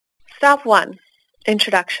Stop 1.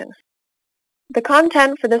 Introduction. The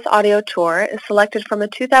content for this audio tour is selected from a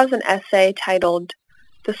 2000 essay titled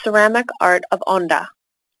The Ceramic Art of Onda,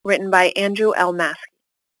 written by Andrew L. Maskey.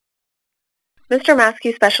 Mr.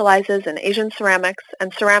 Maskey specializes in Asian ceramics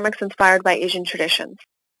and ceramics inspired by Asian traditions.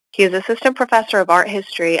 He is assistant professor of art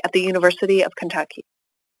history at the University of Kentucky.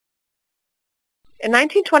 In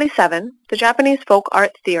 1927, the Japanese folk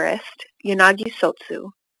art theorist Yanagi Sotsu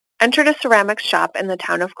entered a ceramics shop in the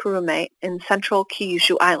town of Kurume in central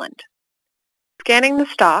Kyushu Island. Scanning the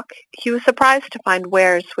stock, he was surprised to find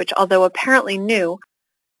wares which, although apparently new,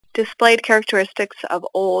 displayed characteristics of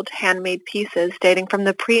old, handmade pieces dating from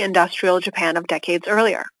the pre-industrial Japan of decades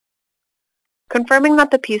earlier. Confirming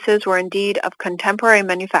that the pieces were indeed of contemporary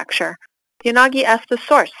manufacture, Yanagi asked the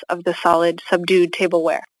source of the solid, subdued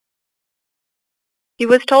tableware. He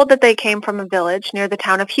was told that they came from a village near the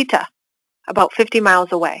town of Hita, about 50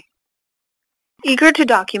 miles away. Eager to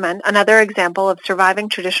document another example of surviving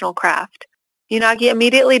traditional craft, Yanagi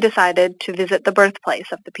immediately decided to visit the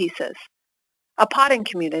birthplace of the pieces, a potting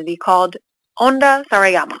community called Onda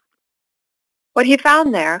Sarayama. What he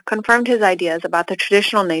found there confirmed his ideas about the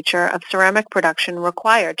traditional nature of ceramic production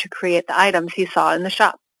required to create the items he saw in the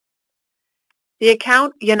shop. The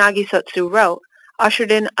account Yanagi Sotsu wrote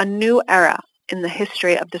ushered in a new era in the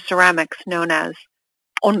history of the ceramics known as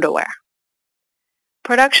Ondaware.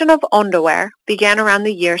 Production of Ondaware began around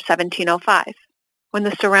the year 1705, when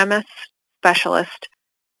the ceramics specialist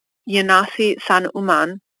Yanase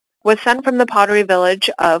San-uman was sent from the pottery village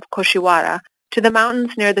of Koshiwara to the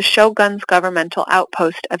mountains near the shogun's governmental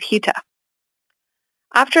outpost of Hita.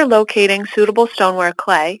 After locating suitable stoneware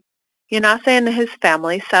clay, Yanase and his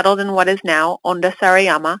family settled in what is now Onda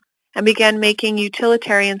Sarayama and began making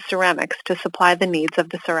utilitarian ceramics to supply the needs of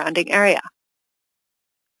the surrounding area.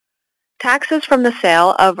 Taxes from the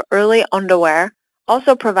sale of early Ondaware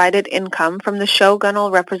also provided income from the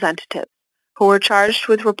shogunal representatives, who were charged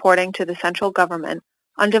with reporting to the central government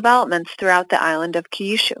on developments throughout the island of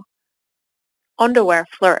Kyushu. Ondaware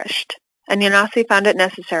flourished, and Yanase found it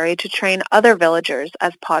necessary to train other villagers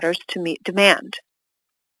as potters to meet demand.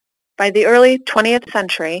 By the early 20th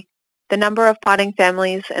century, the number of potting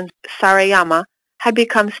families in Sarayama had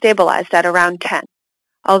become stabilized at around 10.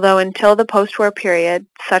 Although until the post-war period,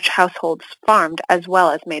 such households farmed as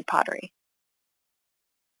well as made pottery.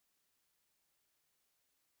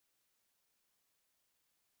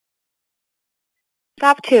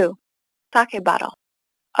 Stop 2. Sake bottle.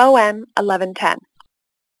 ON 1110.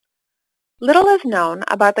 Little is known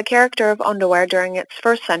about the character of Ondaware during its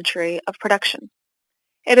first century of production.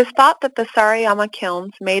 It is thought that the Sarayama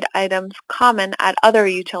kilns made items common at other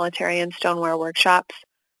utilitarian stoneware workshops,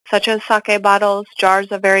 such as sake bottles,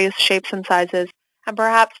 jars of various shapes and sizes, and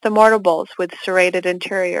perhaps the mortar bowls with serrated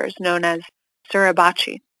interiors known as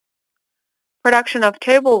suribachi. Production of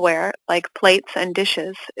tableware, like plates and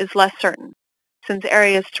dishes, is less certain, since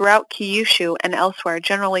areas throughout Kyushu and elsewhere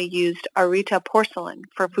generally used Arita porcelain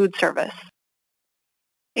for food service.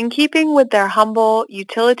 In keeping with their humble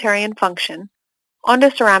utilitarian function,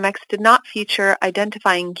 Onda ceramics did not feature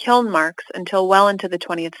identifying kiln marks until well into the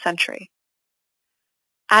 20th century.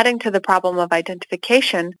 Adding to the problem of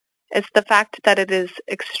identification is the fact that it is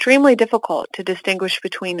extremely difficult to distinguish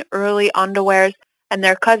between early Ondawares and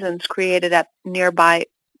their cousins created at nearby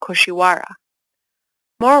Koshiwara.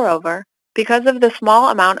 Moreover, because of the small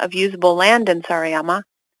amount of usable land in Sarayama,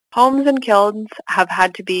 homes and kilns have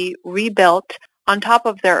had to be rebuilt on top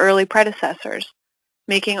of their early predecessors,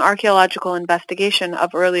 making archaeological investigation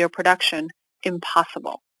of earlier production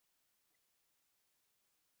impossible.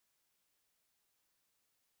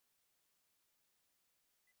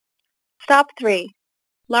 Stop 3.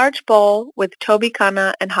 Large bowl with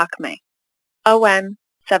tobikana and hakame. ON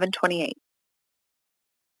 728.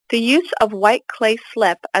 The use of white clay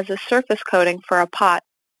slip as a surface coating for a pot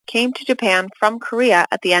came to Japan from Korea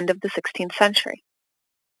at the end of the 16th century.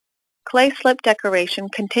 Clay slip decoration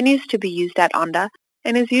continues to be used at Onda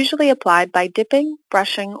and is usually applied by dipping,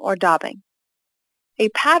 brushing, or daubing. A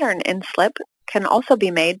pattern in slip can also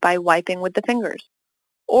be made by wiping with the fingers,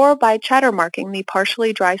 or by cheddar marking the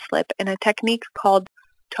partially dry slip in a technique called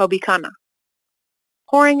tobikana.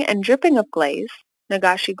 Pouring and dripping of glaze,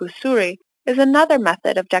 nagashi gusuri, is another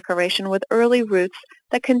method of decoration with early roots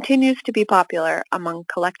that continues to be popular among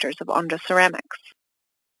collectors of Onda ceramics.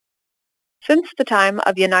 Since the time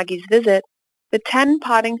of Yanagi's visit, the 10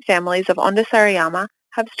 potting families of Onda Sarayama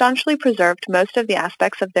have staunchly preserved most of the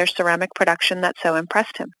aspects of their ceramic production that so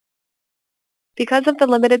impressed him. Because of the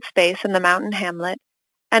limited space in the mountain hamlet,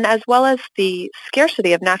 and as well as the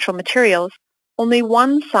scarcity of natural materials, only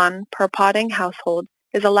one son per potting household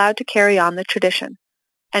is allowed to carry on the tradition,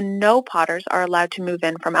 and no potters are allowed to move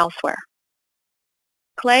in from elsewhere.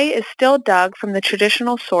 Clay is still dug from the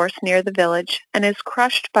traditional source near the village and is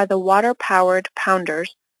crushed by the water-powered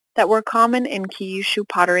pounders that were common in Kyushu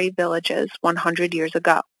pottery villages 100 years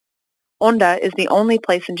ago. Onda is the only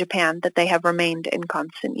place in Japan that they have remained in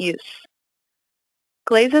constant use.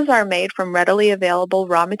 Glazes are made from readily available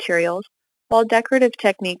raw materials, while decorative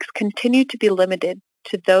techniques continue to be limited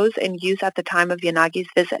to those in use at the time of Yanagi's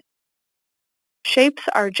visit. Shapes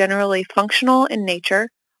are generally functional in nature,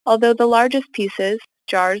 although the largest pieces,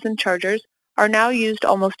 jars and chargers, are now used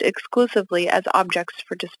almost exclusively as objects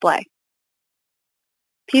for display.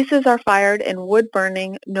 Pieces are fired in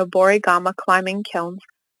wood-burning Noborigama climbing kilns,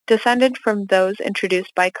 descended from those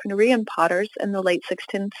introduced by Korean potters in the late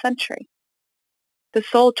 16th century. The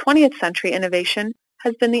sole 20th century innovation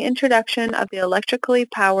has been the introduction of the electrically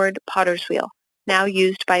powered potter's wheel, now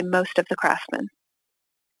used by most of the craftsmen.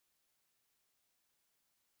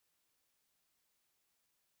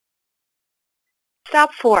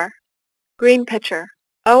 Stop 4. Green pitcher,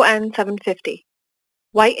 ON 750.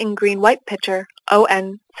 White and green white pitcher,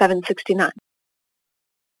 ON 769.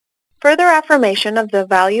 Further affirmation of the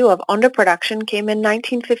value of Onda production came in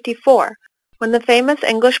 1954, when the famous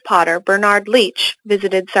English potter Bernard Leach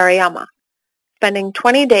visited Sarayama, spending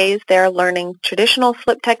 20 days there learning traditional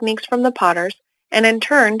flip techniques from the potters and in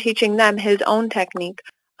turn teaching them his own technique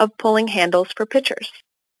of pulling handles for pitchers.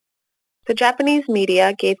 The Japanese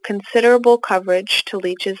media gave considerable coverage to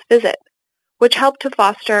Leach's visit, which helped to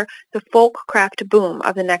foster the folk craft boom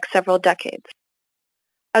of the next several decades.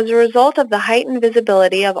 As a result of the heightened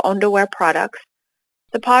visibility of Ondaware products,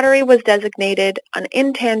 the pottery was designated an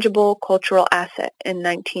intangible cultural asset in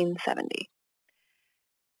 1970.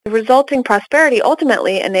 The resulting prosperity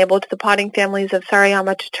ultimately enabled the potting families of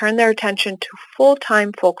Sarayama to turn their attention to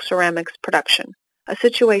full-time folk ceramics production, a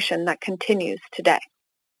situation that continues today.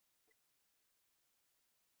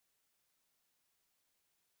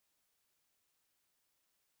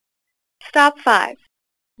 Stop 5.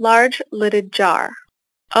 Large lidded jar,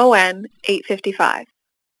 ON 855.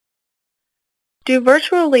 Do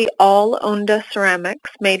virtually all Onda ceramics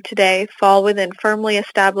made today fall within firmly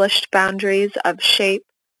established boundaries of shape,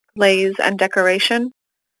 glaze, and decoration?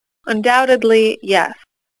 Undoubtedly, yes.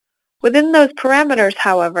 Within those parameters,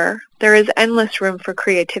 however, there is endless room for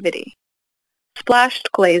creativity. Splashed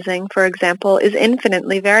glazing, for example, is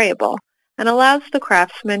infinitely variable and allows the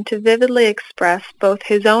craftsman to vividly express both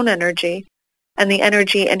his own energy and the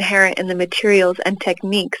energy inherent in the materials and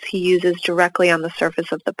techniques he uses directly on the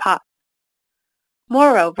surface of the pot.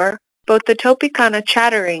 Moreover, both the topikana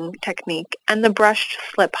chattering technique and the brushed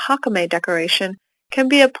slip hakame decoration can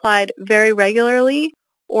be applied very regularly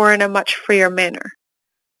or in a much freer manner,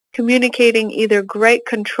 communicating either great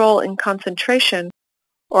control and concentration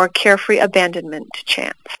or carefree abandonment to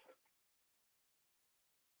chance.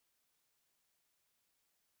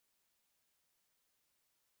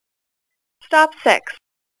 Stop 6.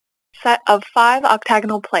 Set of 5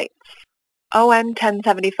 octagonal plates, ON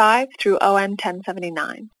 1075 through ON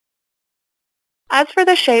 1079. As for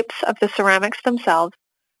the shapes of the ceramics themselves,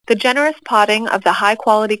 the generous potting of the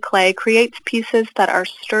high-quality clay creates pieces that are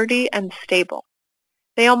sturdy and stable.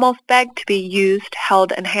 They almost beg to be used,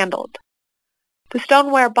 held, and handled. The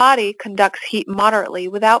stoneware body conducts heat moderately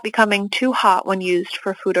without becoming too hot when used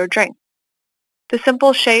for food or drink. The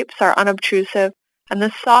simple shapes are unobtrusive, and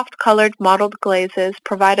the soft-colored mottled glazes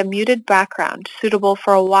provide a muted background suitable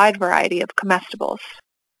for a wide variety of comestibles.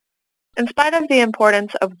 In spite of the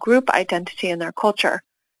importance of group identity in their culture,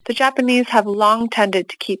 the Japanese have long tended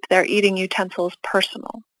to keep their eating utensils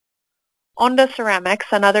personal. Onda ceramics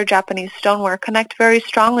and other Japanese stoneware connect very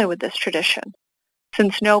strongly with this tradition,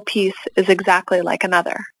 since no piece is exactly like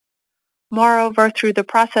another. Moreover, through the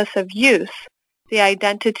process of use, the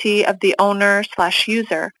identity of the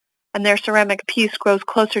owner/user and their ceramic piece grows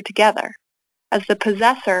closer together, as the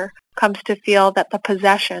possessor comes to feel that the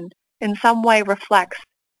possession in some way reflects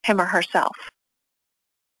him or herself.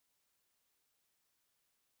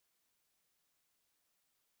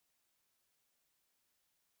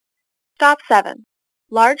 Stop 7.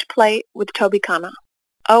 Large plate with tobikana,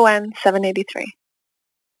 ON 783.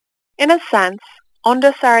 In a sense,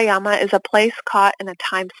 Onda Sarayama is a place caught in a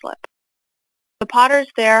time slip. The potters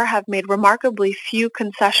there have made remarkably few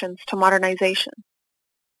concessions to modernization.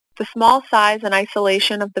 The small size and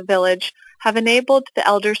isolation of the village have enabled the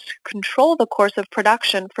elders to control the course of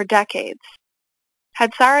production for decades.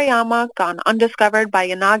 Had Sarayama gone undiscovered by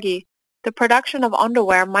Yanagi, the production of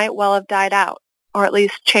Ondaware might well have died out, or at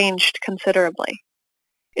least changed considerably.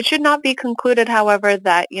 It should not be concluded, however,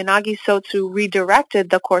 that Yanagi Sotsu redirected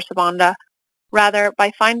the course of Onda, Rather,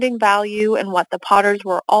 by finding value in what the potters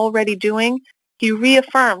were already doing, he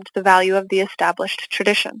reaffirmed the value of the established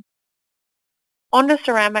tradition. Onda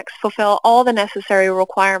ceramics fulfill all the necessary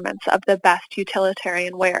requirements of the best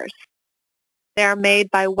utilitarian wares. They are made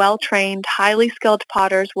by well-trained, highly skilled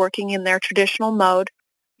potters working in their traditional mode,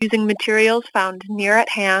 using materials found near at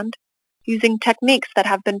hand, using techniques that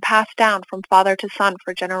have been passed down from father to son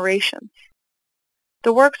for generations.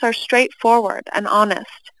 The works are straightforward and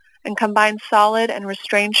honest, and combine solid and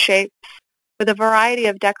restrained shapes with a variety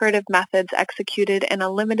of decorative methods executed in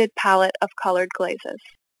a limited palette of colored glazes.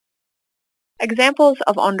 Examples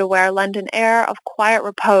of Onda ware lend an air of quiet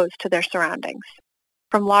repose to their surroundings,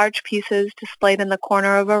 from large pieces displayed in the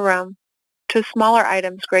corner of a room to smaller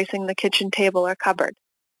items gracing the kitchen table or cupboard.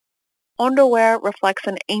 Onda ware reflects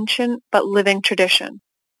an ancient but living tradition,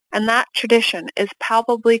 and that tradition is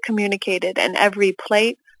palpably communicated in every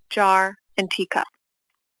plate, jar, and teacup.